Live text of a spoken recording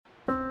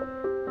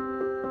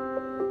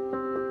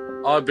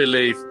I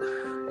believe,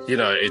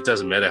 it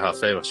doesn't matter how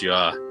famous you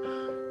are.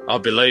 I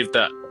believe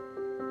that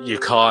you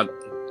can't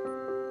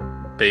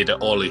be the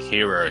only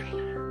hero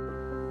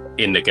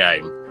in the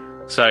game.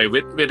 So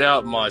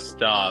without my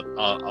star,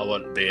 I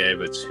won't be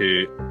able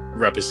to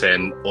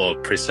represent or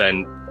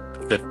present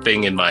the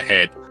thing in my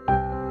head.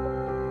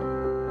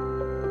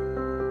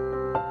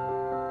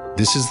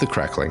 This is The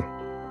Crackling.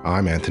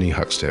 I'm Anthony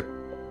Huckstep.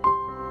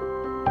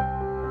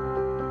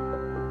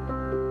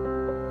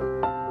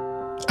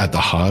 At the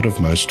heart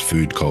of most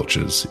food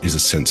cultures is a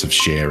sense of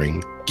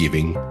sharing,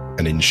 giving,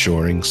 and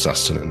ensuring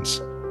sustenance.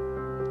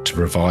 To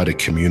provide a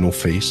communal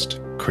feast,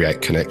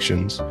 create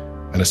connections,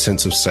 and a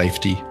sense of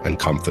safety and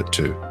comfort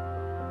too.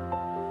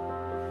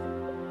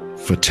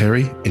 For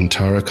Terry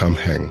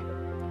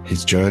Intarakhamhaeng,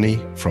 his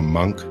journey from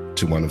monk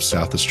to one of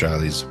South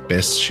Australia's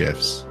best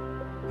chefs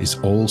is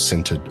all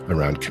centred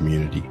around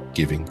community,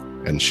 giving,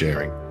 and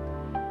sharing.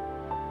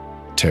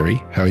 Terry,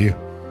 how are you?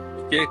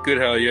 Yeah, good.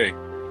 How are you?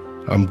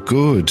 I'm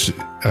good.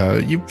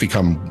 You've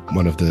become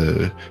one of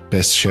the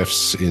best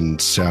chefs in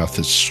South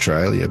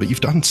Australia, but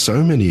you've done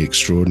so many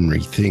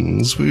extraordinary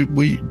things.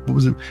 Were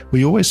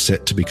you always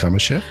set to become a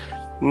chef?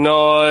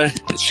 No,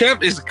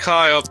 chef is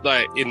kind of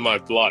like in my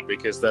blood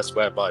because that's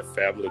where my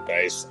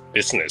family-based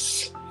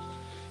business.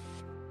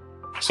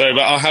 So,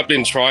 but I have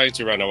been trying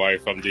to run away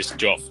from this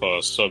job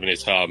for so many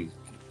times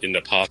in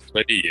the past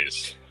 20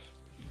 years.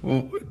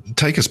 Well,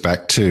 take us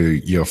back to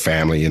your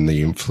family and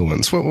the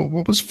influence.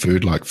 What was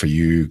food like for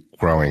you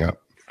growing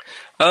up?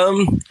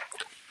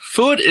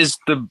 Food is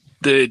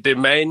the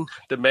main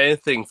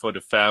thing for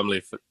the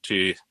family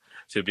to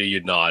be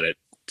united,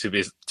 to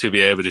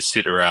be able to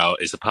sit around.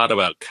 It's a part of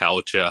our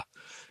culture.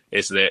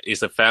 It's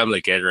a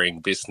family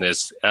gathering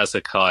business as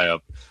a kind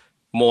of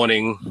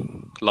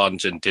morning,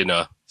 lunch, and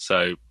dinner.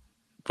 So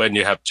when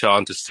you have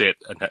chance to sit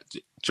and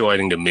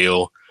joining the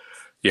meal,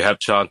 you have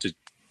chance to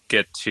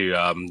get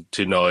to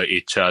know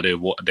each other,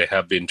 what they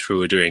have been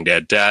through during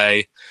their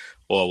day,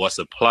 or what's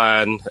the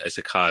plan, as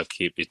a kind of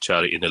keep each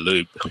other in the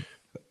loop.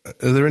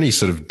 Are there any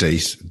sort of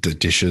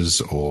dishes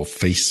or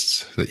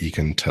feasts that you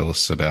can tell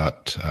us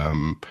about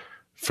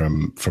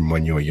from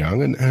when you were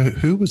young? And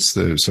who was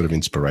the sort of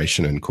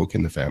inspiration and cook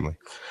in the family?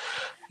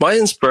 My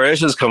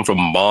inspirations come from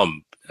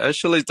Mom.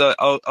 Actually,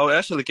 I'll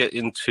actually get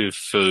into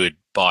food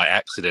by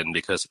accident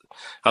because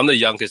I'm the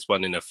youngest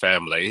one in the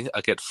family.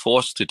 I get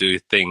forced to do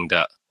things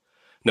that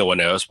no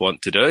one else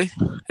wants to do.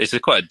 It's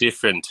quite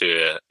different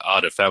to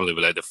other family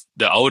where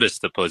the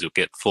oldest supposed to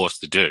get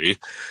forced to do,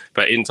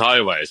 but in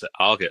Thailand,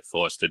 I'll get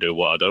forced to do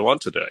what I don't want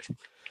to do.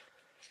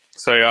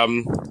 So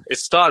it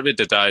started with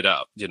the day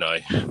that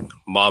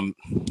Mom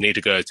need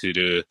to go to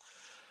the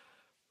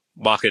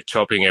market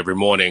shopping every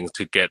morning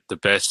to get the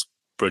best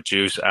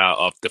produce out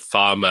of the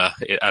farmer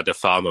at the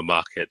farmer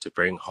market to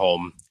bring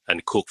home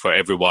and cook for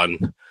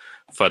everyone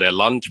for their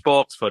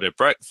lunchbox, for their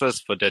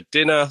breakfast, for their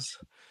dinners.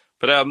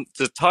 But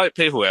the Thai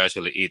people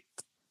actually eat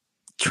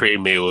 3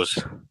 meals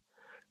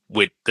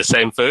with the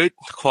same food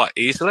quite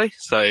easily.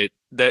 So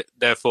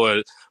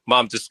therefore,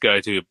 Mom just go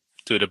to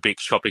do the big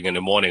shopping in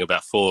the morning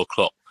about 4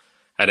 o'clock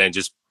and then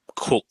just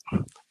cook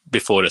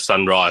before the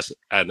sunrise,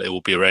 and it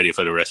will be ready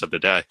for the rest of the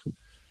day.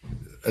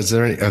 Are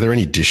there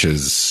any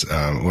dishes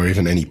or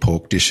even any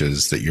pork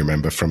dishes that you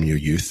remember from your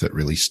youth that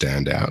really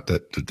stand out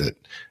that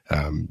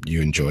you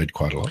enjoyed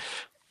quite a lot?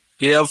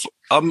 Yeah,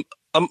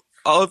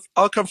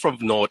 I come from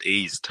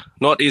Northeast.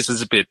 Northeast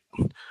is a bit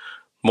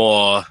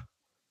more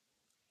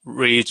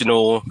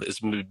regional,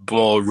 it's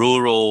more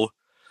rural.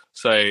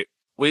 So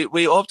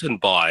we often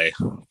buy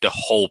the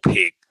whole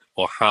pig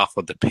or half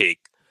of the pig.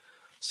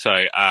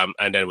 So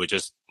and then we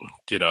just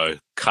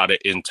cut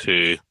it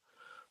into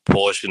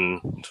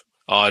portion,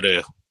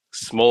 either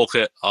smoke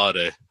it,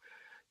 either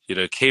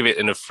keep it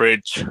in the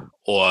fridge,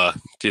 or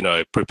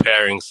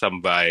preparing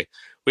some way.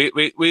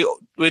 We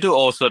do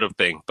all sort of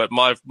things, but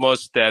my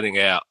most standing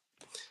out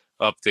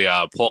of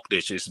the pork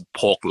dish is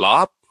pork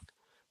lard,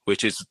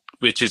 which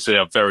is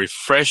a very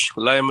fresh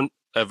lemon,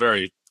 a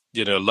very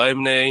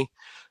lemony.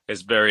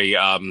 It's very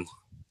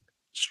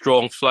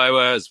strong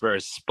flavor. It's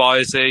very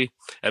spicy,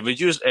 and we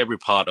use every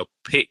part of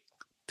pig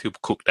to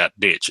cook that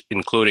dish,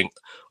 including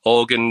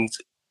organs,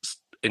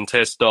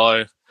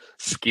 intestine,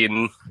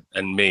 skin,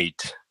 and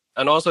meat.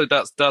 And also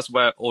that's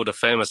where all the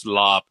famous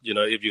lard.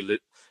 If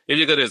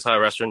you go to a Thai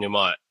restaurant, you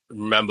might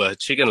remember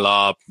chicken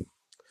lard.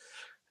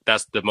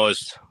 That's the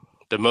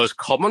most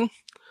common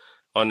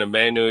on the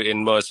menu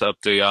in most of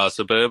the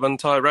suburban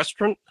Thai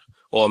restaurant,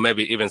 or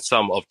maybe even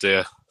some of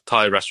the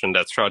Thai restaurant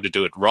that try to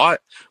do it right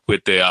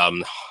with the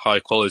high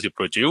quality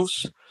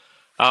produce.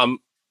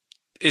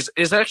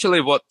 Is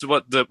actually what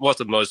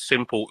the most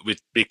simple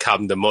would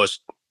become the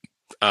most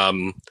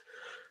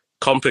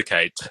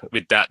complicated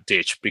with that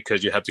dish,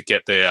 because you have to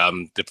get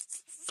the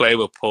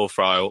flavor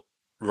profile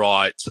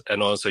right,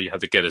 and also you have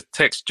to get the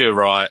texture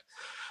right.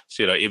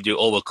 So if you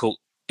overcook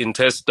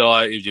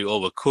intestine, if you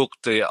overcook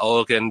the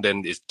organ,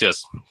 then it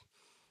just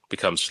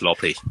becomes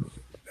sloppy.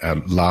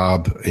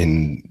 Larb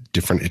in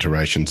different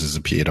iterations has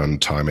appeared on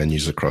Thai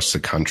menus across the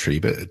country,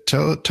 but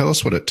tell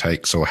us what it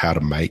takes or how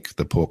to make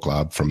the pork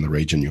larb from the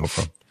region you're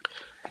from.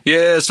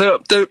 Yeah,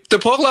 so the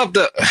pork lard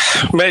that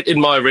made in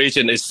my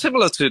region is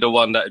similar to the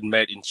one that is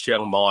made in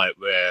Chiang Mai,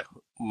 where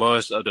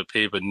most of the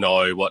people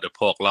know what the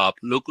pork lard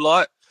look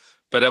like.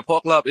 But the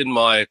pork lard in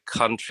my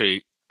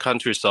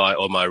countryside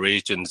or my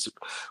regions,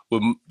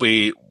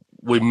 we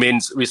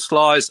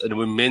slice and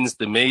we mince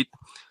the meat.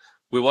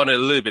 We want it a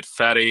little bit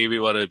fatty, we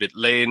want it a bit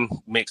lean,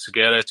 mixed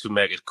together to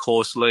make it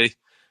coarsely,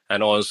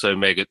 and also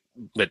make it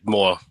a bit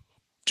more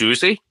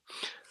juicy.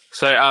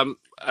 So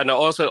and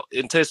also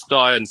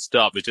intestine and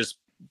stuff, we just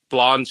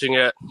blanching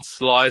it,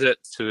 slice it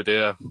to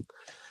the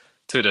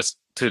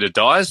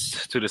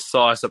dice, to the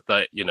size of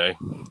the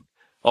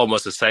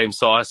almost the same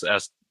size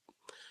as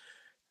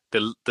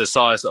the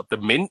size of the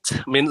mint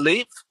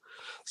leaf.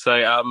 So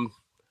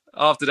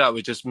after that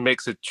we just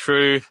mix it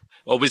through,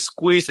 or we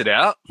squeeze it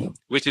out,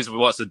 which is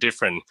what's the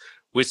difference.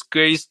 We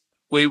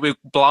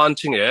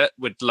blanching it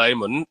with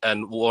lemon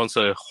and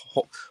also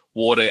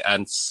water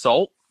and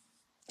salt,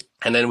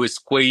 and then we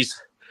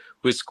squeeze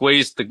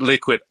the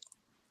liquid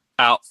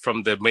out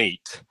from the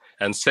meat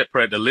and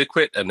separate the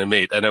liquid and the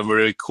meat, and then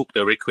we cook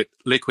the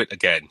liquid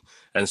again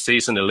and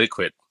season the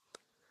liquid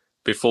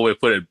before we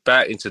put it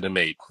back into the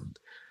meat.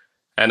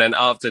 And then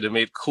after the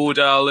meat cool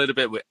down a little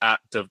bit, we add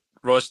the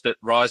roasted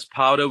rice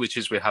powder, which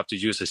is we have to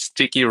use a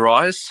sticky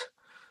rice,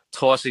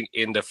 tossing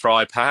in the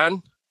fry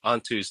pan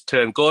until it's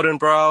turned golden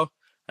brown,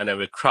 and then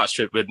we crush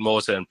it with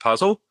mortar and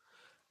pestle,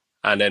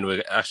 and then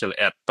we actually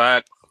add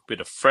back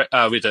with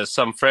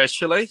some fresh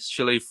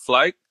chili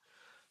flake,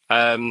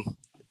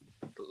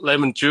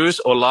 lemon juice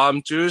or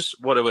lime juice,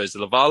 whatever is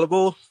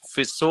available,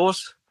 fish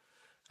sauce,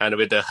 and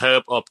with the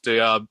herb of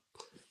the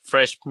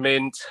fresh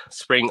mint,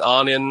 spring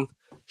onion,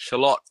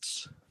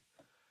 shallots,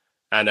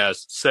 and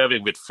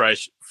serving with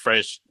fresh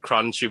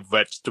crunchy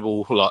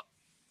vegetable like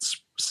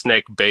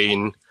snake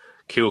bean,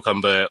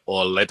 cucumber,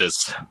 or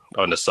lettuce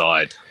on the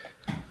side.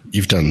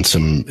 You've done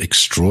some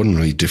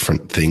extraordinarily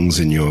different things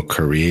in your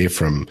career,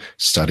 from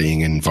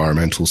studying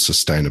environmental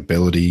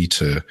sustainability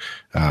to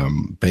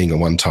being a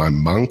one-time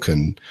monk,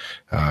 and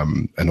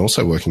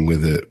also working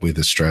with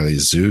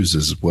Australia's zoos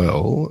as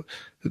well.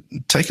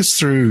 Take us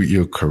through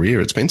your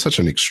career. It's been such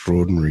an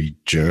extraordinary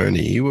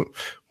journey.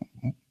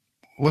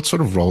 What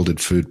sort of role did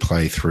food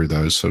play through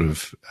those sort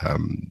of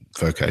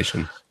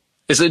vocations?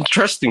 It's an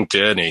interesting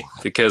journey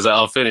because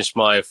I finished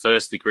my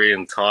first degree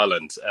in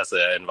Thailand as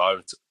an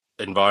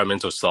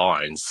environmental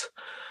science,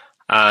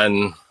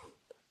 and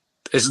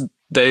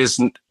there's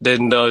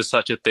no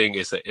such a thing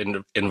as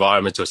an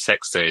environmental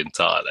sector in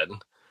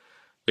Thailand,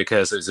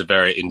 because it's a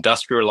very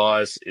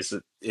industrialized,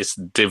 it's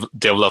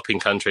developing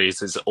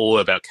countries, it's all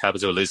about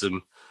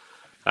capitalism.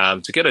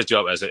 To get a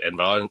job as an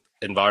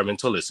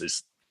environmentalist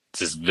is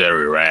just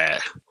very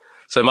rare.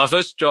 So my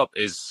first job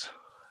is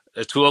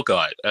a tour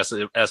guide, as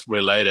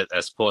related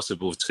as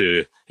possible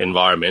to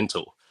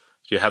environmental.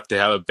 You have to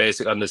have a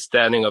basic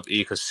understanding of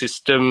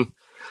ecosystem.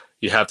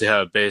 You have to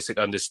have a basic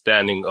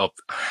understanding of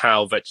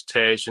how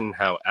vegetation,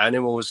 how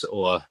animals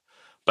or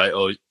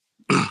biologists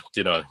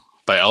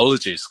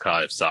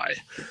kind of say.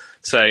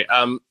 So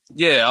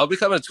I'll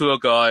become a tour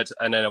guide,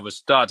 and then I will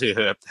start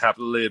to have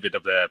a little bit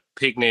of a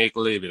picnic, a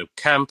little bit of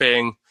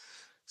camping.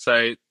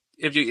 So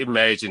if you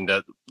imagine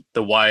that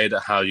the way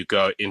that how you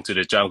go into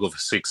the jungle for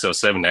 6 or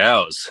 7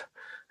 hours,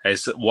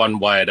 is one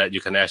way that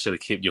you can actually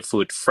keep your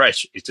food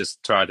fresh. You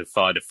just try to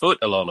find the food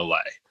along the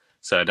way.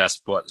 So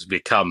that's what's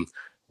become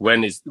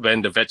when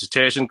the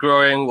vegetation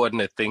growing, when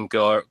the thing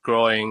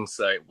growing.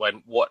 So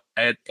what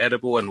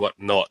edible and what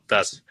not.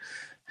 That's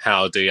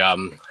how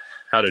the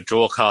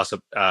broadcast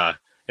of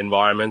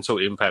environmental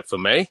impact for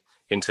me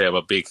in terms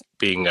of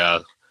being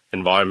a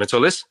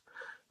environmentalist.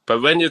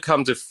 But when you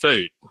come to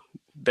food,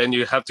 then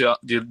you have to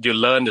you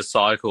learn the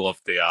cycle of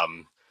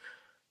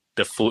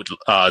the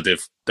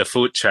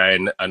food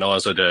chain, and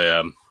also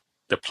the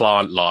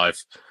plant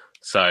life.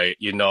 So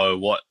you know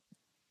what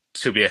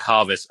to be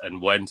harvested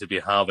and when to be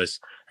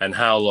harvested, and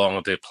how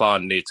long the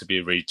plant needs to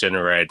be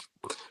regenerated,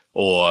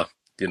 or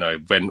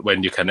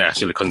when you can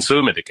actually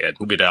consume it again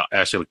without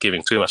actually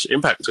giving too much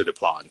impact to the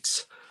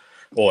plants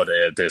or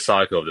the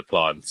cycle of the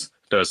plants.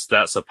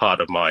 That's a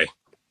part of my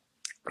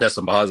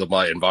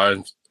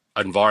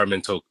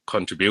environmental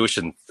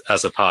contribution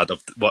as a part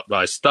of what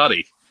I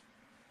study.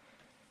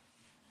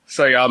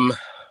 So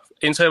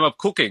in terms of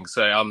cooking,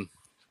 so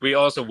we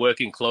also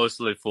working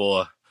closely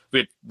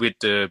with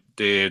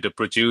the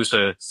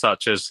producer,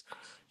 such as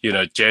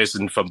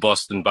Jason from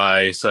Boston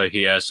Bay. So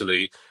he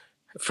actually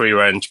free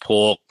range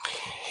pork.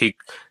 He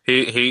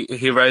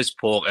raised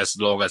pork as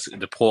long as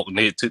the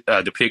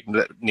pig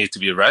needs to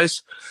be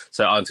raised.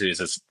 So until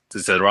it's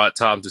the right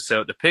time to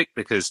sell the pig,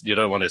 because you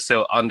don't want to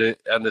sell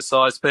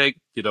undersized pig.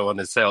 You don't want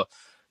to sell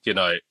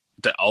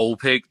the old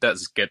pig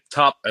that's get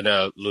tough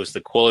and lose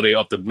the quality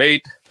of the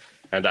meat.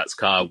 And that's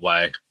kind of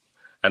way.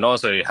 And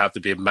also you have to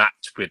be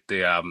matched with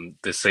the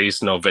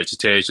seasonal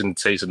vegetation,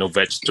 seasonal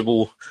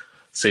vegetable,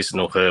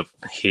 seasonal herb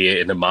here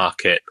in the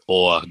market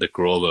or the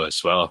grower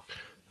as well.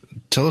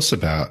 Tell us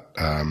about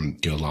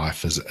your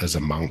life as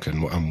a monk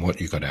and what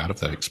you got out of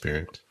that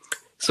experience.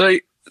 So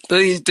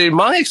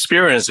my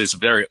experience is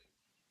very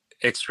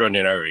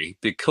extraordinary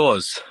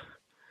because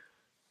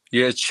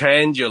you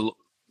change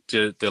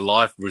the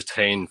life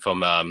routine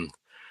from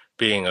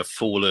being a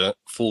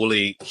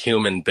fully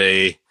human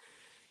being,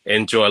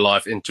 enjoy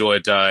life, enjoy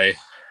day,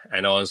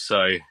 and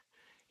also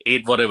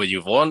eat whatever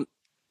you want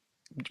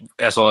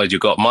as long as you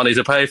got money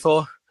to pay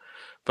for.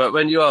 But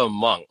when you are a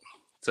monk,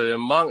 so a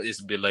monk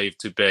is believed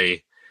to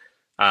be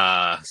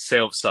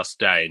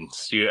self-sustained.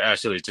 You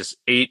actually just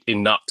eat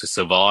enough to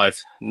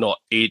survive, not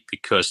eat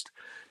because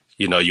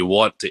you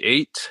want to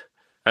eat.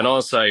 And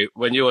also,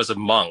 when you as a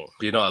monk,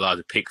 you're not allowed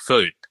to pick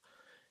food.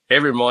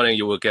 Every morning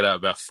you will get up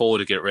about 4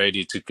 to get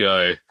ready to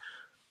go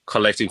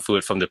collecting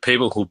food from the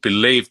people who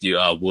believe you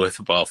are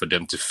worthwhile for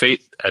them to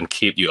feed and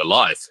keep you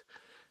alive,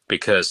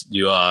 because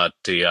you are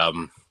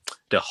the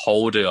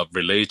holder of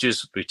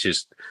religious, which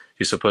is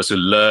you're supposed to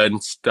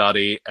learn,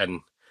 study, and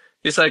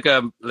it's like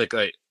a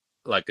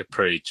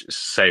pretty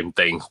same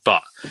thing,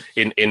 but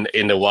in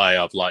the way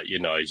of you're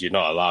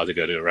not allowed to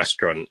go to a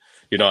restaurant,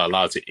 you're not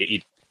allowed to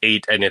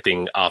eat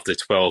anything after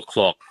 12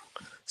 o'clock.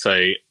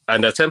 So,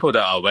 and the temple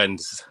that I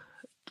went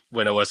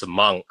when I was a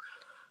monk,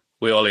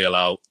 we're only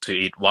allowed to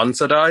eat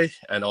once a day,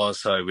 and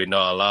also we're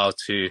not allowed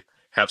to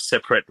have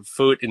separate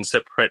food in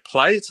separate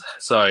plates.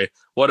 So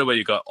whatever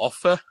you got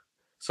offer,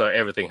 so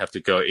everything have to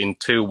go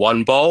into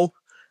one bowl,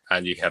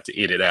 and you have to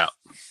eat it out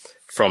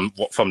from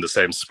the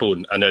same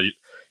spoon. I know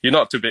you're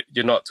not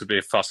to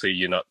be fussy,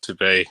 you're not to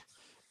be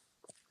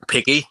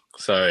picky.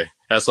 So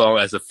as long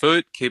as the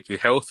food keep you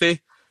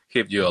healthy,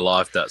 keep you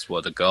alive, that's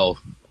what the goal.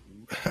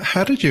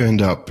 How did you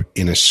end up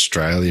in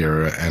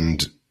Australia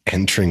and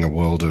entering a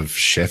world of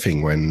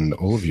chefing when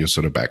all of your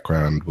sort of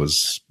background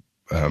was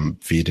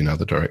veered in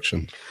other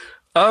directions?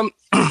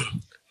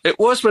 It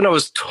was when I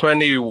was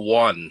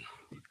 21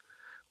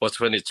 or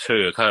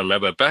 22, I can't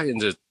remember, back in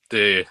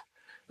the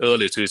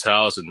early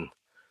 2000s,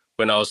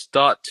 when I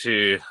start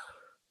to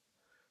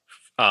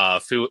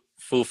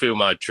fulfill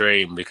my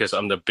dream, because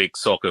I'm the big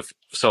soccer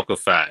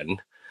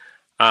fan,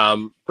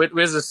 with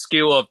the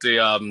skill of the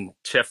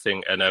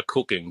chefing and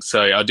cooking.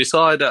 So I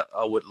decided that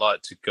I would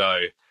like to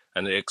go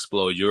and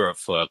explore Europe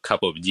for a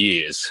couple of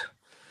years.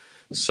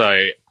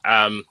 So,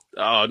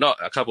 not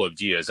a couple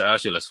of years. I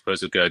actually was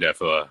supposed to go there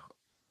for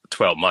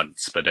 12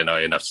 months, but then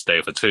I ended up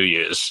staying for 2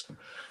 years.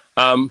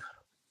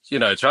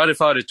 Try to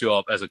find a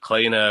job as a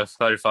cleaner,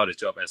 try to find a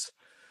job as,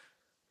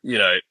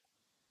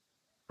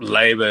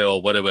 labor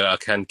or whatever I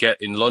can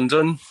get in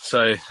London.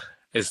 So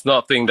it's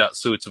nothing that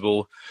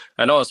suitable.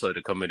 And also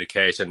the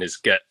communication is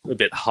get a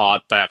bit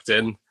hard back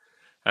then.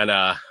 And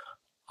I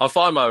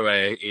find my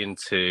way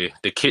into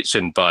the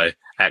kitchen by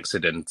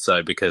accident.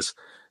 So because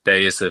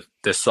there is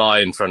the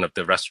sign in front of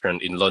the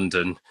restaurant in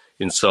London,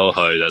 in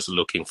Soho, that's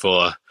looking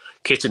for a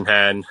kitchen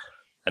hand.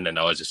 And then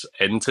I just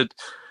entered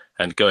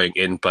and going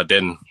in. But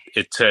then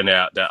it turned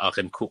out that I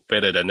can cook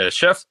better than the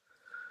chef,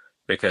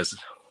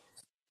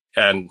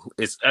 and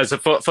it's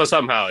for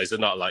somehow it's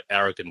not like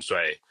arrogant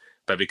way,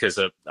 but because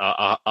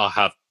I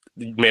have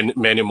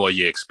many more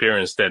year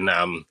experience than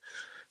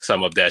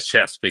some of their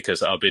chefs,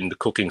 because I've been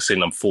cooking since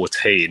I'm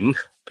 14,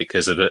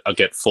 because I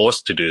get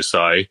forced to do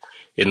so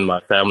in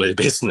my family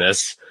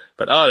business.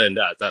 But other than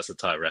that, that's a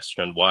Thai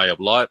restaurant way of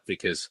life,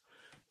 because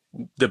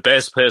the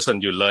best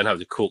person you learn how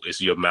to cook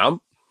is your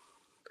mom,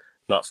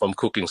 not from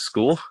cooking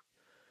school.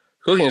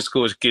 Cooking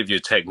schools give you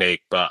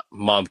technique, but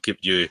mom give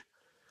you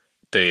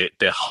the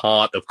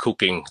heart of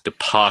cooking, the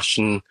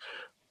passion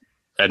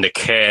and the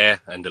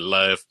care and the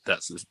love.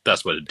 That's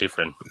what is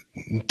different.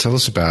 Tell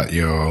us about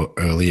your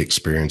early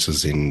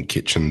experiences in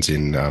kitchens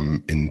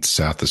in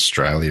South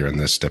Australia and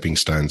the stepping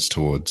stones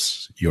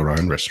towards your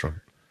own restaurant.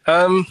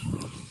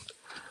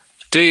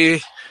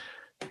 The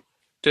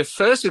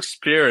first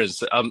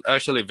experience, I'm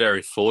actually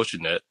very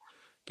fortunate,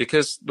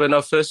 because when I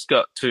first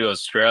got to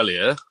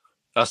Australia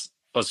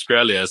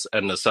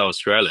and South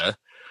Australia,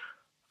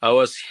 I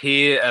was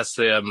here as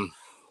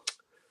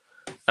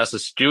a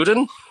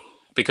student,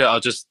 because I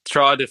just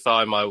tried to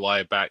find my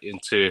way back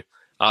into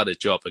other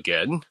job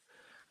again.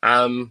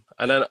 And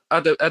then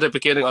at the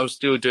beginning, I'm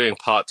still doing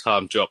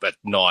part-time job at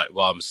night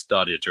while I'm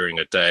studying during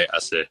the day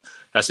as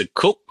a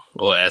cook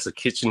or as a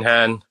kitchen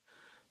hand.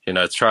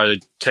 Try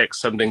to take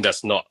something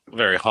that's not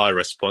very high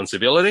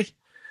responsibility.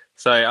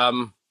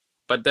 So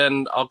but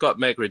then I got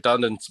made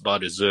redundant by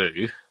the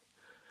zoo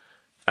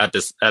at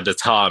the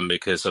time,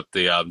 because of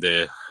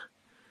the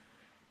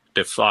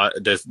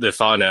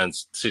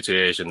finance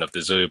situation of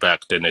the zoo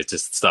back then. It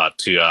just started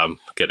to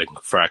getting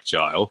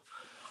fragile,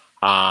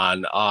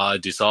 and I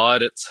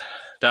decided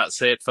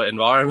that's it for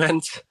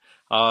environment.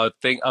 I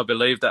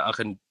believe that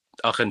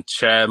I can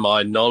share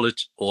my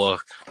knowledge, or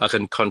I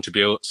can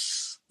contribute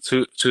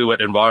to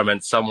an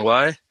environment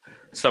somewhere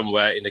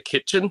in the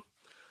kitchen.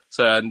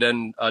 So, and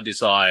then I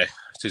decided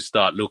to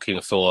start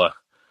looking for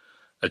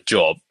a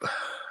job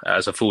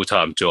as a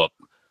full-time job.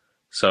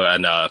 So,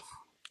 and at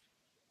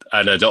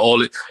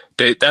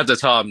the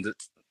time,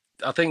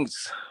 I think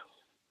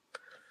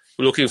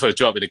looking for a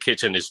job in the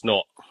kitchen is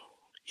not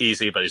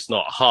easy, but it's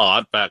not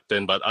hard back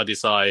then. But I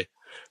decided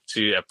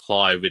to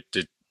apply with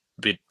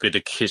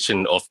the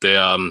kitchen of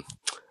the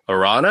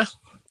Arana.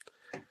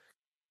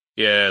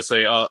 Yeah,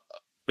 so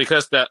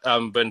because that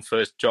when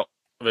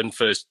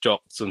first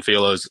Johnson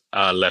Fellows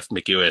left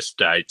McGill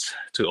Estate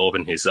to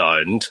open his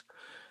own,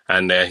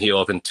 and he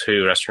opened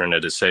 2 restaurants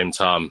at the same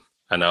time,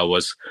 and I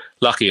was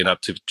lucky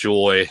enough to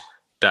join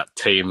that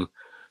team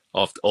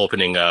of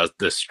opening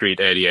the Street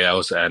 88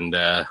 Hours and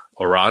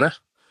Orana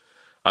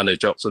under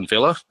Johnson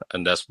Villa,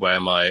 and that's where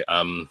my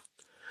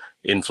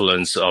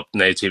influence of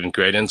native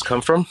ingredients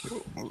come from.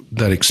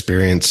 That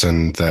experience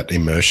and that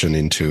immersion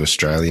into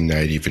Australian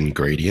native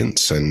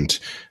ingredients and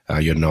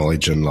your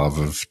knowledge and love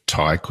of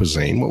Thai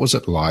cuisine, what was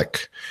it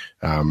like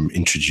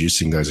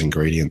introducing those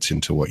ingredients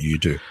into what you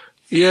do?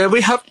 Yeah,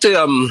 we have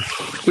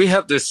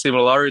the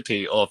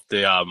similarity of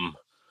the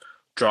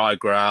dry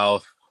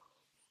ground,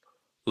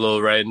 low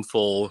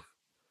rainfall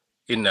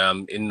in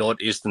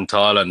northeastern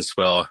Thailand as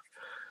well.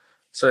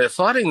 So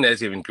finding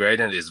native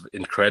ingredient is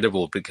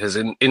incredible because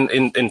in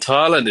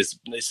Thailand,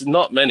 it's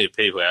not many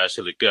people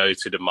actually go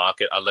to the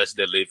market unless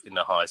they live in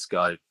a high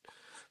sky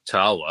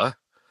tower.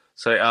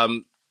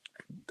 So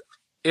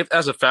if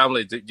as a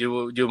family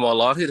you're more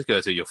likely to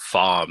go to your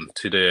farm,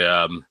 to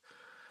the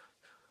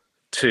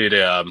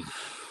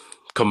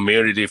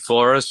community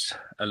forest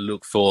and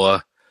look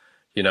for,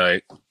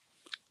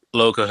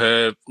 local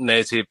herb,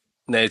 native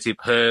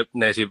herb,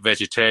 native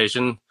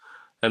vegetation,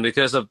 and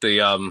because of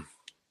the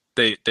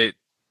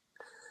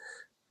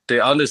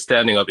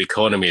understanding of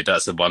economy,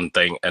 that's the one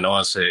thing, and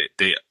also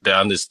the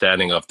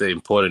understanding of the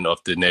importance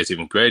of the native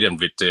ingredient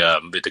with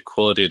the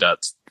quality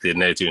that the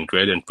native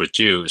ingredient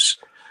produce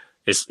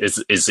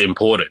is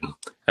important,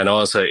 and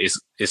also it's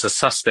a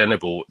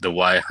sustainable the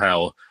way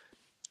how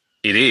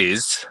it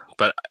is.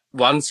 But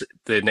once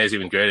the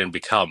native ingredient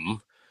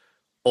become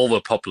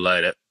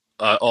overpopulated,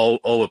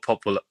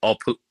 overpopular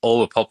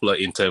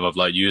in terms of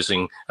like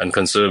using and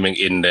consuming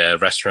in the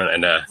restaurant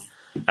and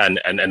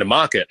the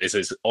market,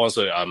 is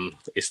also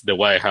is the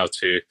way how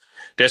to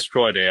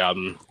destroy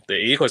the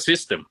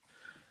ecosystem.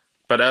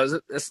 But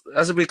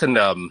as we can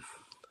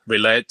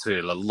relate to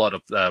a lot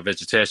of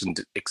vegetation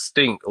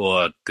extinct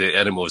or the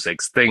animals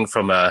extinct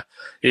from a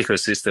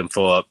ecosystem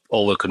for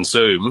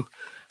overconsume.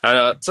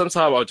 And sometimes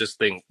I'll just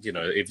think,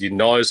 if you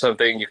know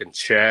something, you can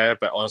share,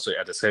 but also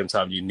at the same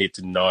time, you need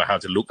to know how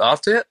to look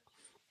after it.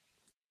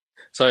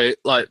 So,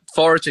 like,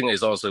 foraging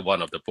is also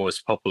one of the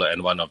most popular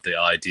and one of the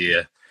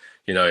idea.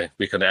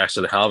 We can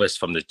actually harvest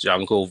from the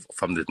jungle,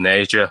 from the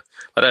nature,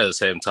 but at the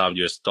same time,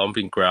 your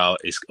stomping ground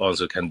is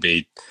also can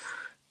be,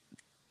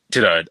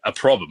 a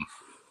problem.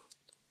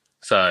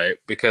 So,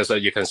 because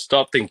you can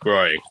stop things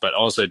growing, but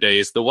also there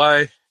is the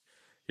way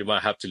you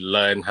might have to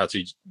learn how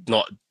to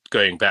not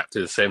going back to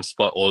the same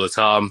spot all the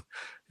time.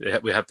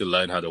 We have to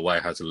learn how to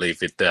live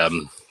with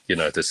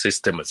the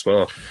system as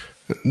well.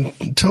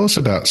 Tell us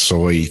about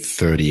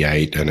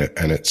Soi.38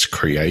 and its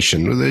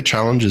creation. Were there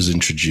challenges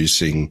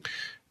introducing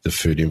the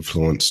food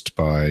influenced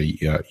by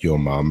your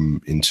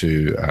mum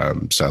into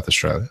South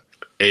Australia?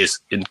 It's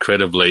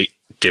incredibly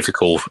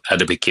difficult at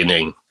the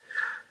beginning.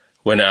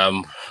 When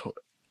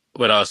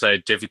I say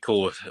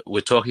difficult,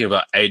 we're talking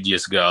about 8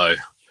 years ago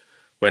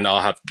when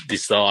I have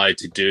decided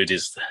to do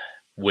this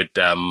with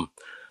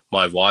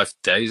my wife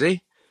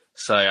Daisy.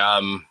 So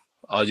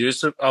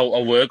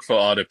I work for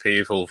other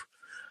people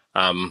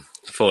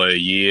for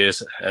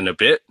years and a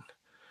bit,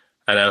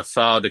 and I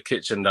found the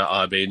kitchen that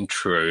I've been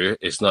through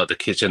is not the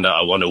kitchen that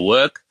I want to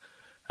work,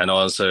 and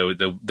also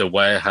the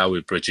way how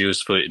we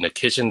produce food in the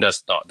kitchen,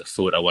 that's not the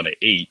food I want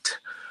to eat.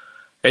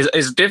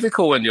 It's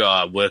difficult when you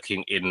are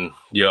working in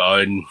your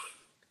own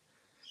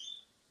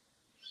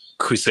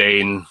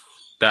cuisine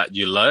that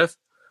you love,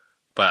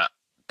 but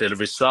the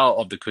result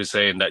of the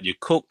cuisine that you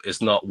cook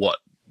is not what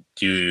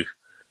you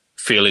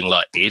feeling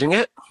like eating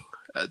it.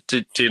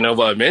 Do you know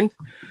what I mean?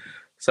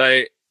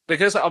 So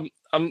because I'm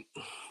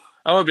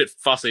a bit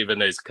fussy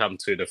when it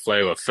comes to the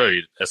flavor of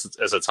food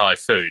as a Thai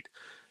food,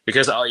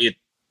 because I eat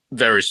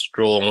very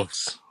strong,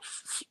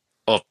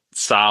 of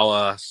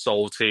sour,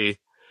 salty,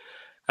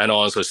 and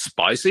also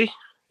spicy.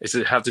 It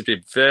have to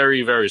be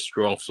very, very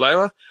strong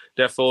flavor.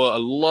 Therefore, a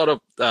lot of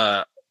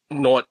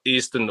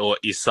northeastern or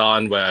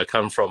Isan, where I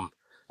come from,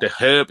 the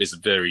herb is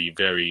very,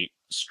 very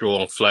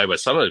strong flavor.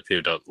 Some of the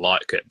people don't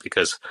like it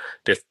because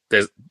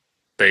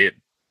they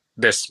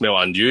smell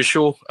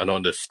unusual, and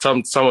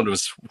some of them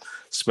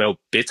smell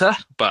bitter.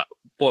 But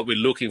what we're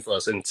looking for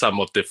in some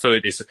of the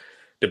food is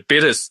the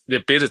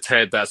bitter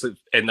taste that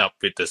end up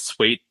with the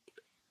sweet,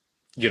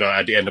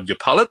 at the end of your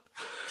palate.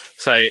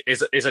 So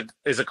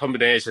it's a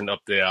combination of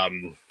the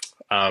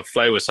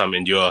flavor some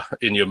in your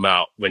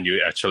mouth when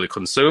you actually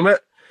consume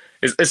it.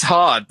 It's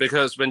hard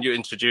because when you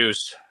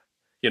introduce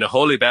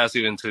holy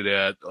basil into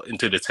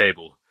the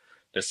table,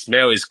 the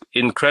smell is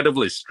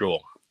incredibly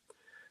strong.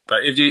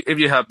 But if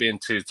you have been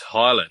to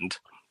Thailand,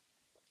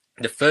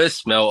 the first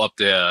smell of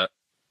the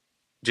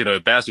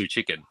basil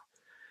chicken,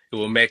 it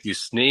will make you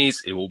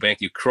sneeze, it will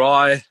make you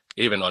cry,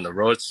 even on the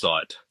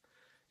roadside.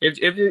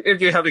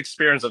 If you have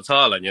experience of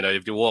Thailand,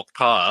 if you walk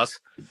past,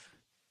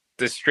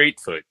 the street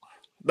food.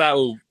 That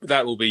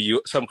will be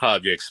some kind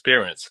of your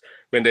experience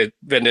when they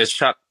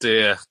chuck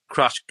the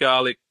crushed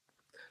garlic,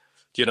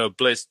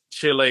 blitzed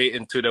chili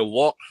into the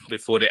wok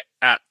before they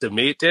add the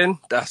meat in.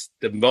 That's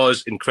the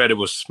most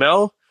incredible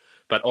smell,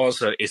 but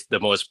also it's the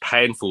most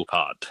painful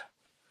part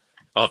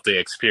of the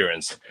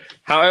experience.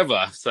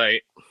 However,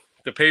 say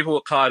the people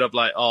were kind of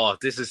like, oh,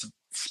 this is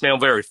smell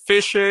very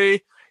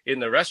fishy in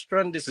the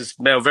restaurant. This is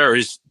smell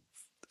very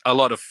a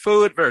lot of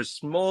food, very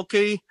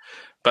smoky.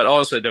 But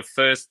also the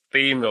first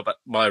theme of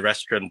my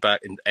restaurant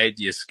back in 8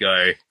 years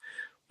ago,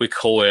 we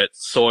call it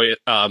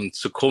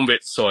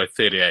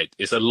Soi.38.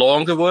 It's a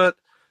longer word,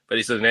 but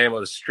it's the name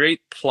of the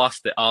street plus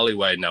the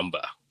alleyway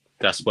number.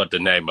 That's what the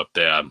name of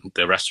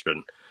the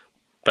restaurant.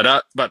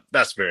 But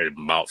that's very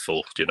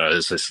mouthful,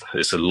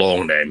 it's a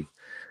long name.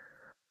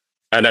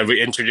 And then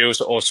we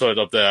introduced all sorts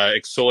of the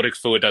exotic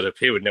food that the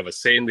people had never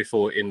seen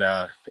before in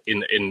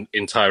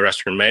Thai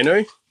restaurant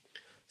menu.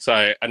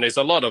 So, and there's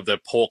a lot of the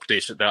pork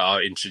dishes that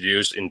are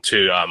introduced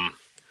into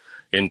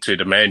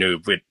the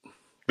menu with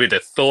the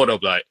thought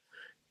of like,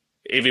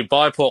 if you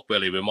buy pork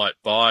belly, we might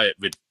buy it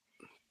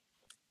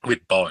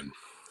with bone.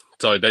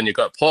 So then you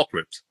got pork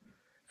ribs,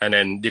 and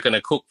then you're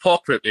gonna cook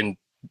pork rib in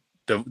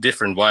the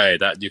different way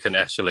that you can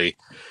actually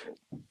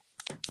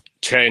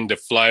change the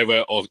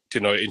flavor or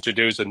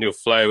introduce a new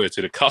flavor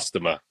to the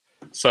customer.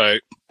 So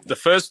the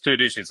first two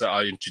dishes that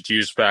I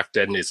introduced back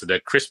then is the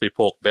crispy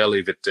pork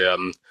belly with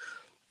the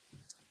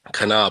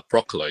canard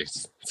broccoli.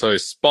 So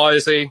it's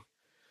spicy,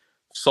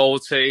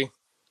 salty,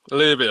 a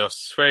little bit of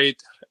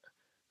sweet,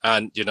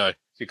 and you got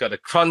a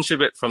crunchy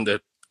bit from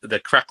the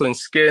crackling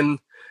skin.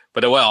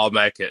 But the way I'll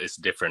make it is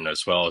different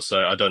as well.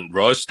 So I don't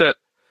roast it.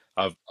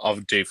 I've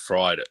deep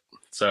fried it.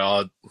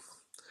 So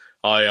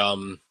I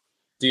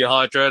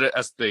dehydrate it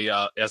as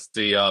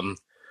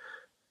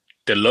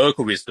the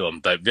local wisdom,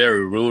 like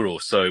very rural.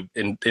 So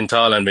in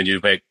Thailand, when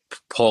you make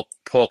pork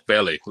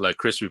belly, like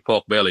crispy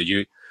pork belly,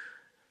 you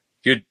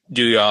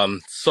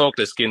soak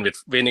the skin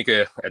with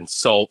vinegar and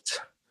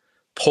salt,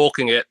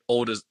 poking it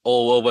all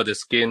over the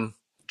skin,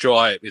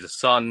 dry it with the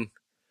sun,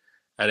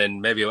 and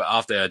then maybe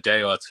after a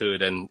day or two,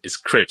 then it's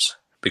crisp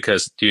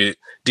because you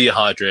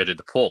dehydrated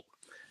the pork,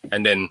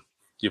 and then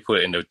you put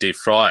it in the deep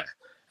fryer,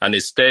 and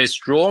it stays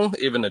strong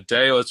even a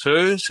day or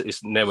two. So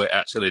it's never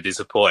actually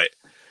disappoint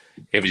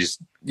if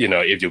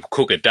if you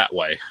cook it that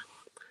way.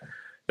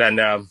 Then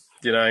and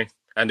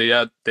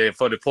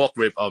for the pork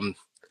rib,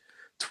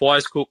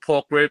 twice cooked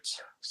pork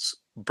ribs,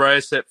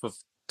 braise it for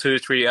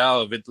 2-3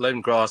 hours with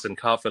lemongrass and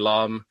kaffir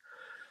lam,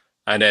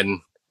 and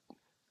then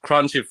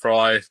crunchy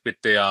fry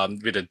with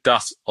the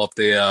dust of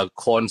the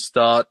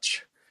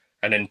cornstarch,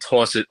 and then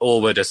toss it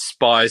over the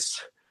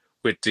spice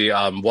with the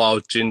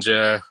wild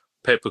ginger,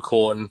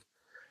 peppercorn,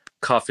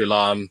 kaffir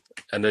lam,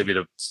 and a little bit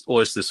of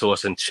oyster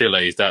sauce and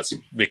chili. That's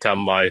become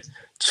my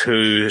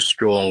two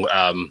strong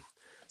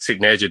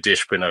signature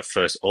dish when I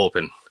first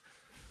opened.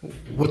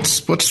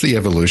 What's the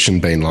evolution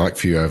been like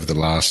for you over the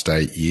last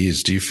 8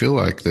 years? Do you feel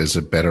like there's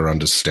a better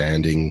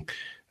understanding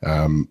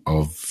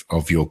of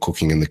your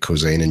cooking and the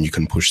cuisine, and you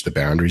can push the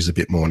boundaries a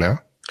bit more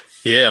now?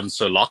 Yeah, I'm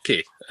so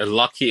lucky.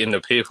 Lucky in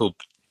the people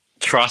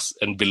trust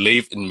and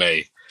believe in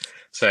me.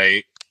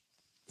 So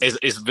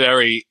it's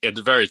very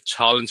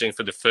challenging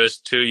for the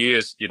first 2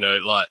 years.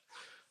 Like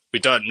we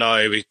don't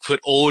know. We put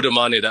all the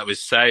money that we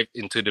save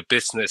into the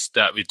business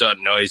that we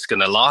don't know is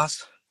gonna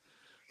last.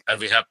 And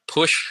we have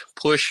push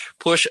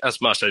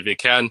as much as we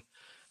can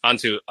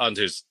until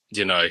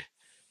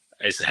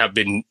it's have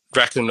been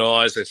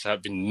recognized, it's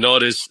have been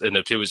noticed, and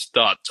the people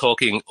start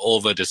talking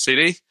over the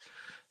city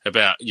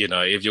about,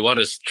 if you want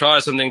to try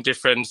something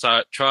different,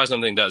 try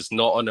something that's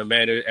not on the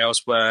menu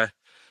elsewhere,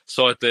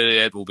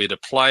 Soi.38 will be the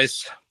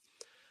place.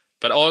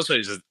 But also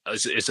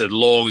it's a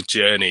long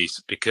journey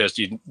because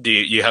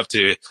you have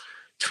to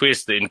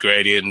twist the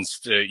ingredients,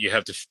 you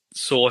have to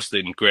source the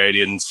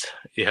ingredients,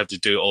 you have to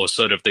do all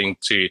sort of things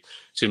to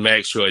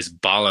make sure it's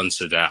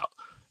balanced out.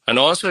 And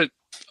also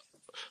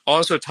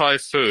Thai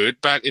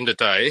food back in the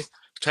day,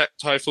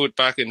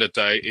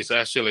 is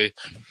actually,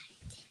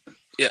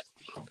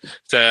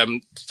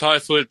 Thai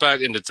food back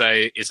in the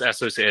day is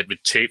associated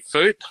with cheap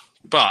food,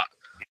 but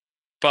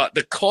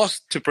the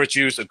cost to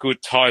produce a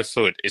good Thai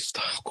food is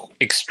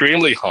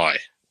extremely high.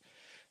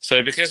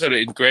 So because of the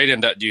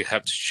ingredient that you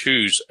have to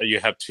choose, you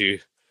have to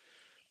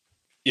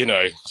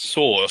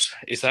source,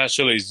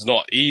 it's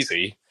not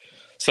easy.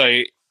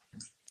 So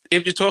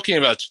if you're talking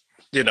about,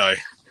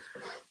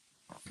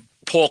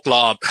 pork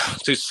lard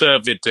to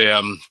serve with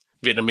the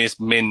Vietnamese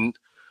mint,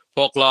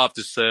 pork lard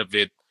to serve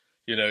with,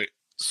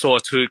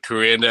 sawtooth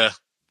coriander.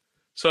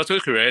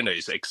 Sawtooth coriander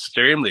is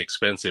extremely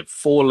expensive,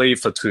 4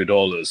 leaves for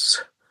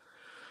 $2.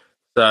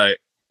 So,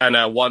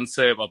 and one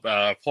serve of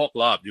pork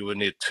lard, you will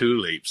need 2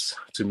 leaves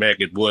to make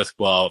it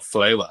worthwhile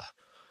flavor.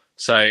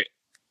 So,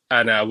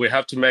 and we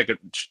have to make it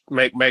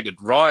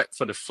right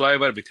for the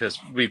flavor because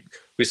we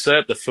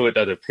serve the food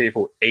that the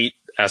people eat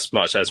as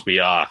much as we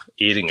are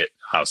eating it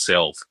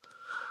ourselves.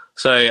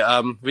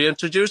 So we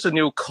introduced a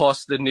new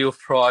cost, a new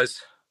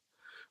price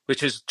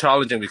which is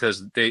challenging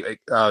because it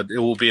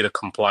will be the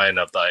complaint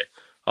of like,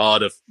 oh,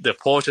 the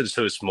portion is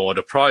too small,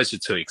 the price is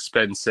too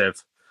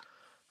expensive.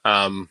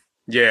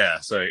 Yeah,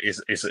 so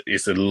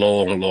it's a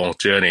long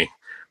journey.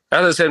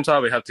 At the same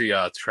time, we have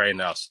to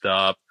train our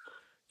staff.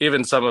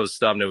 Even some of the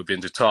staff never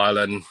been to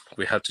Thailand,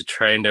 we have to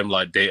train them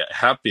like they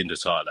have been to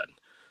Thailand.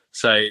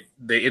 So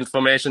the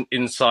information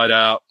inside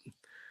out,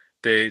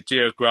 the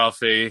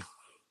geography,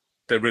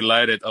 the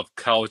related of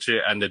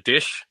culture and the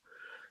dish,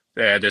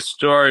 the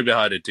story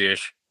behind the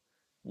dish,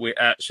 we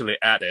actually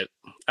add it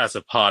as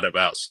a part of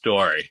our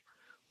story,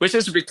 which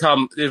has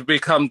become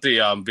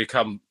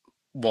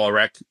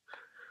more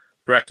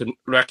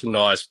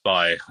recognized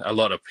by a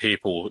lot of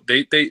people.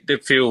 They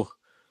feel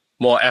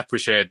more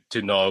appreciated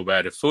to know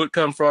where the food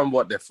come from,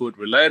 what the food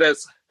related,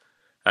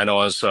 and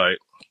also,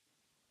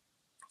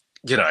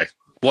 you know,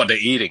 what they're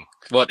eating,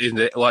 what in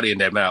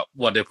their mouth,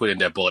 what they put in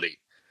their body.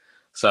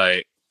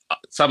 So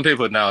some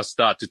people now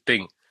start to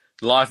think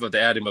the life of the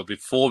animal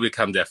before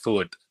become their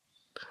food.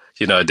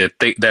 You know,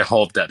 they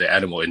hope that the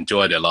animal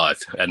enjoy their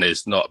life and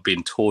it's not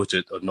been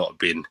tortured or not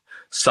been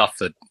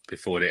suffered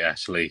before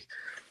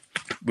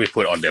we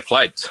put on their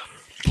plates.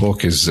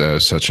 Pork is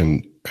such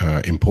an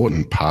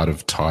important part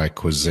of Thai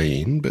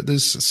cuisine, but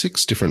there's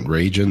 6 different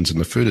regions and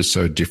the food is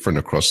so different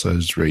across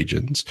those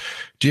regions.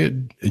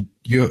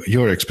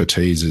 Your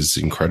expertise is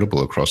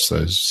incredible across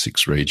those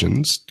 6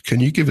 regions. Can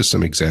you give us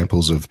some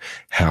examples of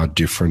how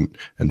different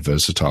and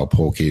versatile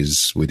pork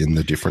is within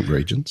the different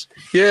regions?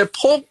 Yeah,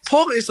 pork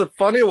is a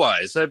funny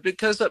one. So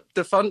because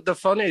the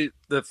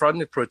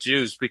funny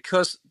produce,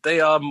 because they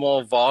are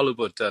more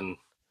valuable than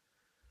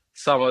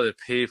some of the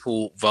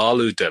people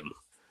value them.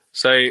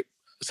 So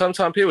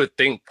sometimes people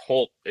think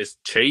pork is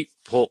cheap.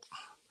 Pork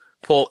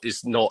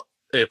is not.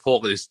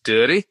 Pork is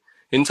dirty.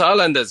 In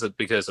Thailand, that's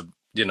because of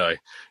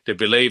they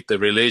believe the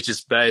religious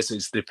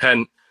basis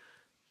depend.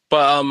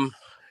 But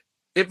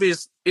if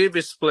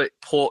we split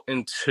pork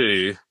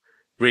into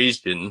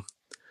region,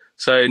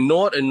 so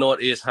North and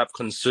Northeast have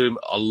consumed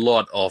a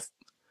lot of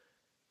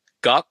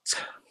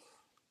gut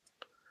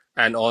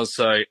and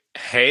also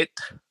head.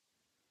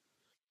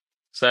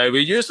 So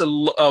we use a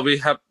lot.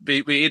 We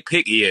eat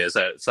pig ears.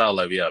 So it sounds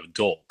like we have a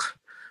dog,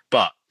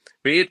 but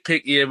we eat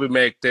pig ear. We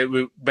make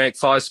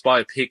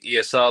 5-spice pig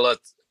ear salad.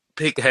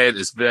 Pig head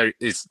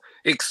is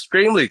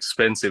extremely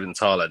expensive in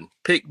Thailand.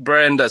 Pig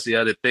brain, that's the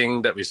other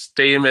thing that we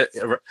steam it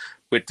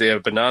with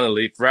the banana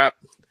leaf wrap,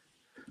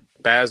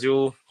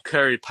 basil,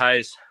 curry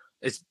paste.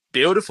 It's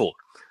beautiful.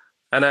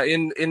 And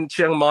in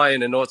Chiang Mai in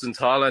the northern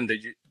Thailand,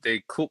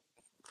 they cook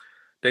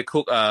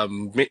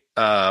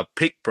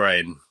pig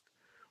brain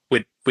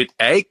with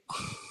egg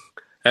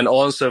and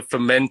also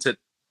fermented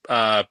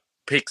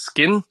pig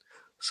skin.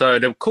 So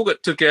they cook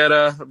it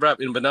together,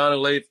 wrapped in banana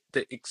leaf.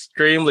 They're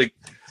extremely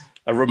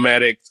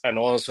aromatic and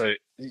also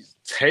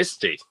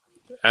tasty.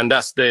 And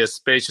that's the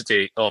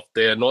specialty of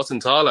the northern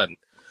Thailand.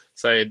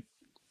 So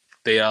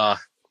they are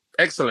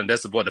excellent.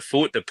 That's what the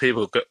food that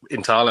people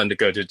in Thailand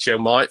go to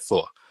Chiang Mai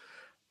for.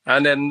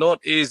 And then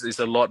Northeast is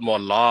a lot more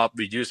lard.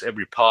 We use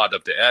every part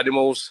of the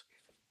animals.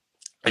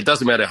 It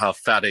doesn't matter how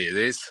fatty it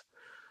is.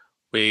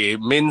 We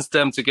mince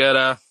them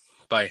together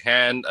by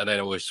hand, and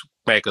then we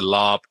make a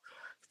lard.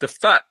 The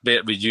fat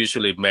bit, we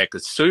usually make a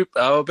soup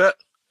out of it.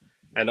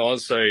 And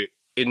also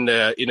in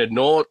the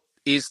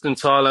northeastern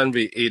Thailand,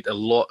 we eat a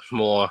lot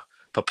more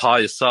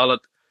papaya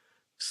salad,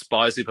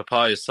 spicy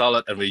papaya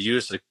salad, and we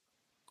use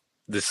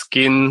the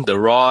skin, the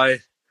rye,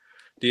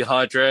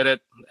 dehydrated,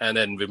 and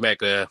then we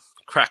make a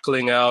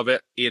crackling out of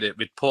it, eat it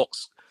with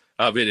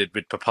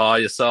with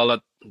papaya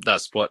salad.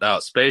 That's what our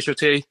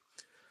specialty.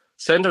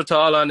 Central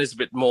Thailand is a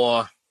bit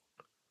more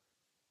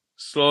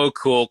slow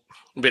cook,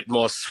 a bit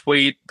more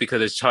sweet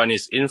because it's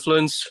Chinese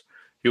influence.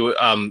 You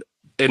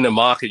in the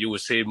market you will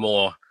see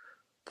more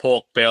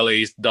pork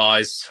bellies,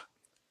 diced,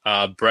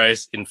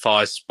 braised in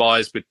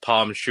 5-spice with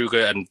palm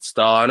sugar and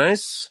star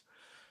anise,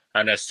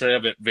 and I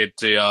serve it with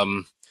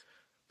the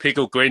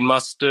pickled green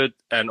mustard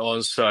and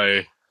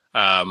also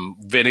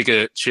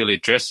vinegar chili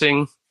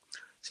dressing.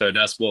 So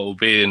that's what will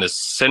be in the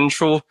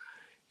central.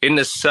 In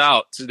the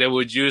south, they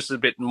would use a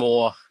bit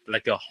more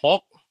like a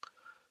hog.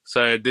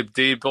 So they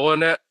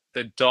debone it,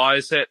 they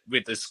dice it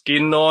with the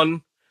skin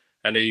on,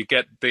 and then you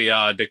get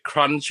the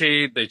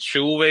crunchy, the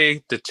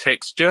chewy, the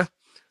texture.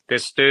 They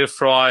stir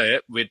fry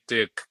it with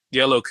the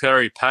yellow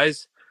curry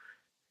paste.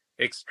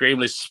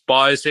 Extremely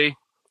spicy.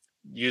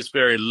 Use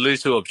very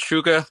little of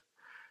sugar,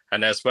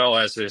 and as well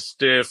as a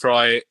stir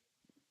fry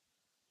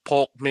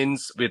pork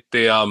mince with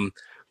the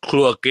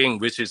Crackling,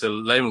 which is a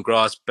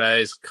lemongrass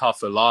based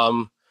kaffir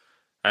lamb,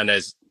 and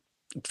it's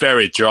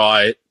very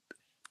dry,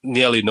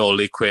 nearly no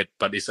liquid,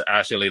 but it's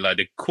actually like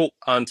they cook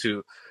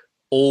until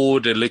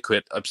all the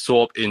liquid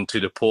absorbed into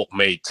the pork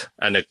meat,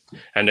 and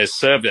they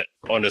serve it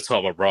on the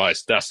top of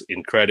rice. That's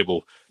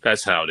incredible.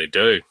 That's how they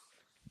do.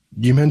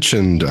 You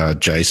mentioned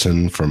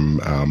Jason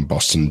from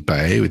Boston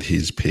Bay with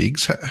his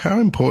pigs. How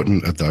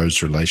important are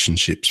those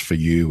relationships for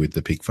you with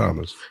the pig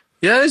farmers?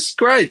 Yeah, it's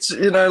great.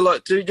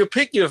 Like you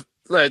pick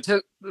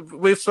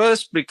we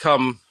first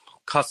become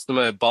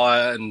customer,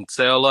 buyer, and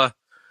seller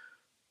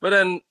But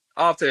then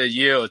after a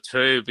year or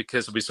two,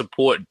 because we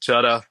support each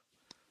other,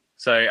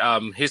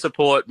 so he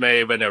support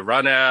me when I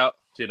run out,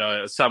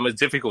 some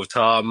difficult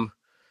time,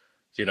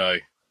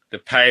 the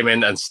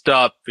payment and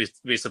stuff.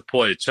 We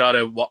support each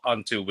other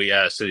until we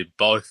actually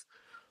both,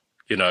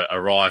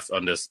 arrive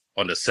on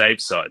the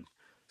safe side.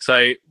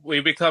 So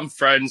we become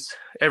friends.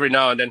 Every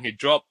now and then he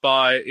drop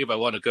by. If I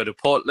want to go to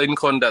Port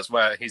Lincoln, that's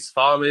where his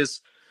farm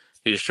is.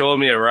 He show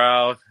me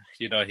around.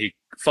 He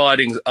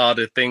finding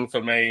other thing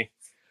for me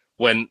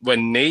when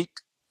need.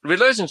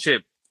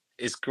 Relationship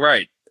is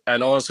great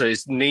and also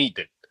is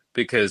needed,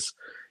 because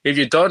if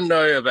you don't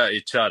know about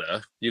each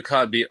other, you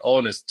can't be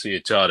honest to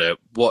each other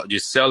what you're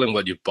selling,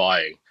 what you're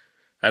buying.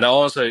 And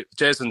also,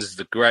 Jason is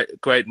a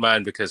great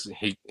man, because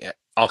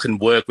I can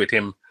work with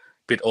him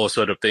with all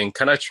sort of thing.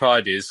 Can I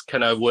try this?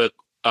 Can I work?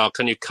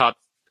 Can you cut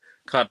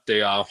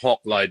the hog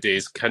like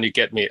this? Can you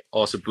get me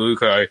also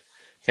buko?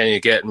 Can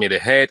you get me the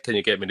head? Can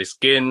you get me the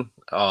skin?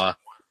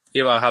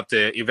 If I have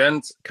the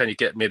event, can you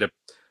get me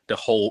the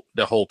whole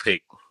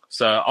pig?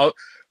 So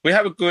we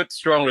have a good,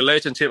 strong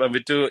relationship, and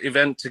we do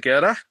event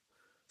together.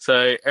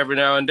 So every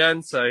now and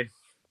then,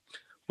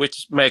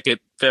 which make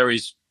it very,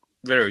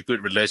 very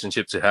good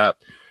relationship to have.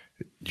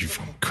 You've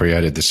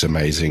created this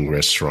amazing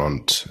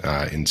restaurant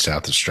in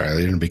South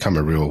Australia and become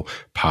a real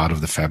part of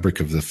the fabric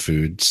of the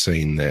food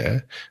scene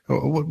there.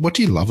 What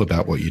do you love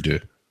about what you do?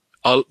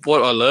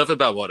 What I love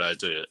about what I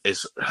do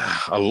is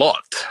a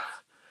lot.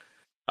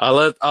 I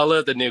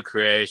love the new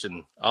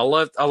creation. I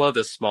love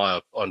the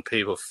smile on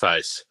people's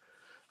face.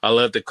 I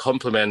love the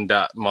compliment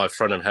that my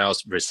front of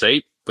house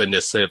receive when they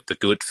serve the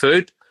good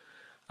food.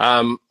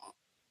 I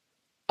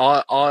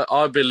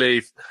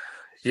believe,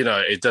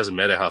 it doesn't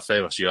matter how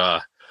famous you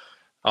are.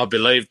 I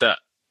believe that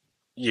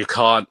you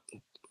can't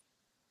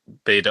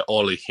be the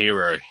only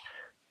hero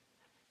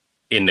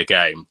in the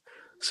game.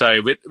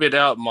 So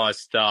without my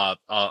staff,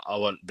 I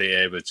won't be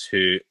able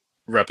to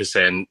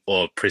represent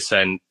or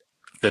present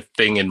the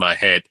thing in my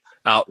head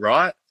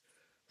outright.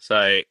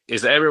 So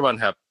is everyone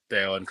have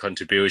their own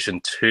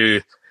contribution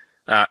to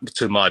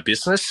my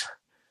business,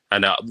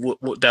 and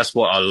that's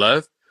what I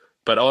love.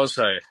 But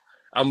also,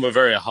 I'm a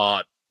very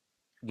hard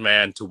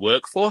man to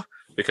work for,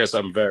 because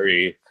I'm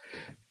very,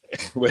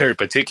 very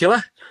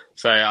particular.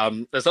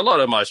 So there's a lot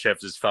of my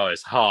chefs as far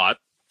as hard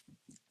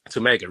to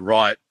make it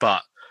right,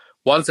 but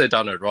once they've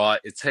done it right,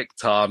 it takes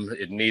time,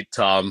 it needs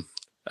time,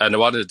 and the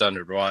ones that done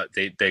it right,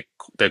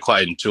 they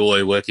quite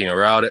enjoy working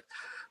around it,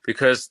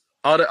 because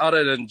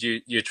other than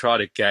you try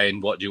to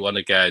gain what you want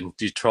to gain,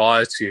 you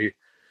try to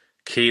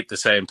keep the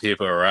same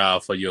people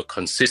around for your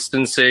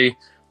consistency.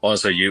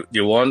 Also, you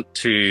want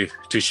to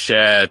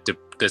share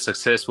the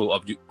successful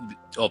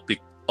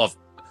of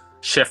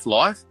chef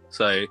life.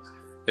 So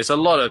there's a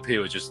lot of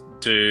people just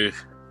do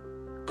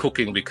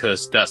cooking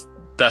because that's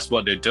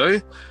what they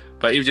do.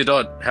 But if you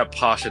don't have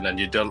passion and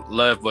you don't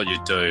love what you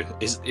do,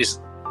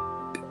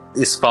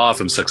 it's far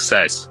from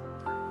success.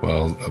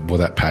 Well,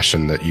 that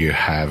passion that you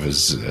have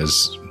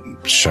is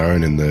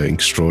shown in the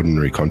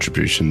extraordinary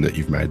contribution that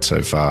you've made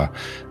so far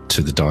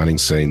to the dining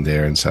scene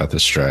there in South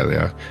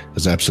Australia.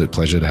 It's an absolute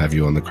pleasure to have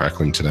you on the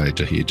Crackling today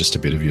to hear just a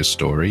bit of your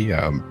story.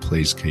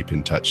 Please keep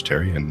in touch,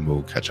 Terry, and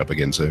we'll catch up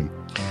again soon.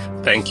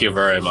 Thank you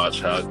very much,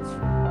 Hug.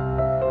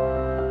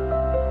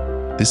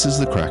 This is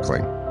The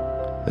Crackling,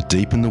 a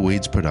Deep in the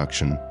Weeds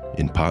production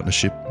in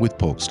partnership with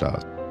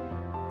Porkstars.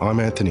 I'm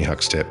Anthony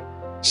Huckstep.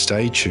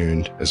 Stay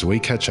tuned as we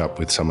catch up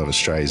with some of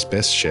Australia's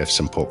best chefs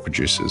and pork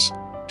producers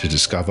to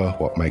discover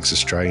what makes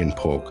Australian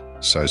pork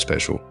so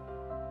special.